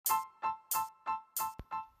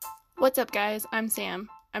What's up, guys? I'm Sam.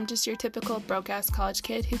 I'm just your typical broke-ass college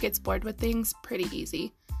kid who gets bored with things pretty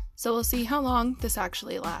easy. So we'll see how long this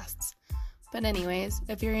actually lasts. But anyways,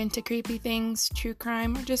 if you're into creepy things, true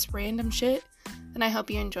crime, or just random shit, then I hope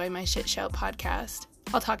you enjoy my Shitshow podcast.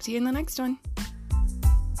 I'll talk to you in the next one.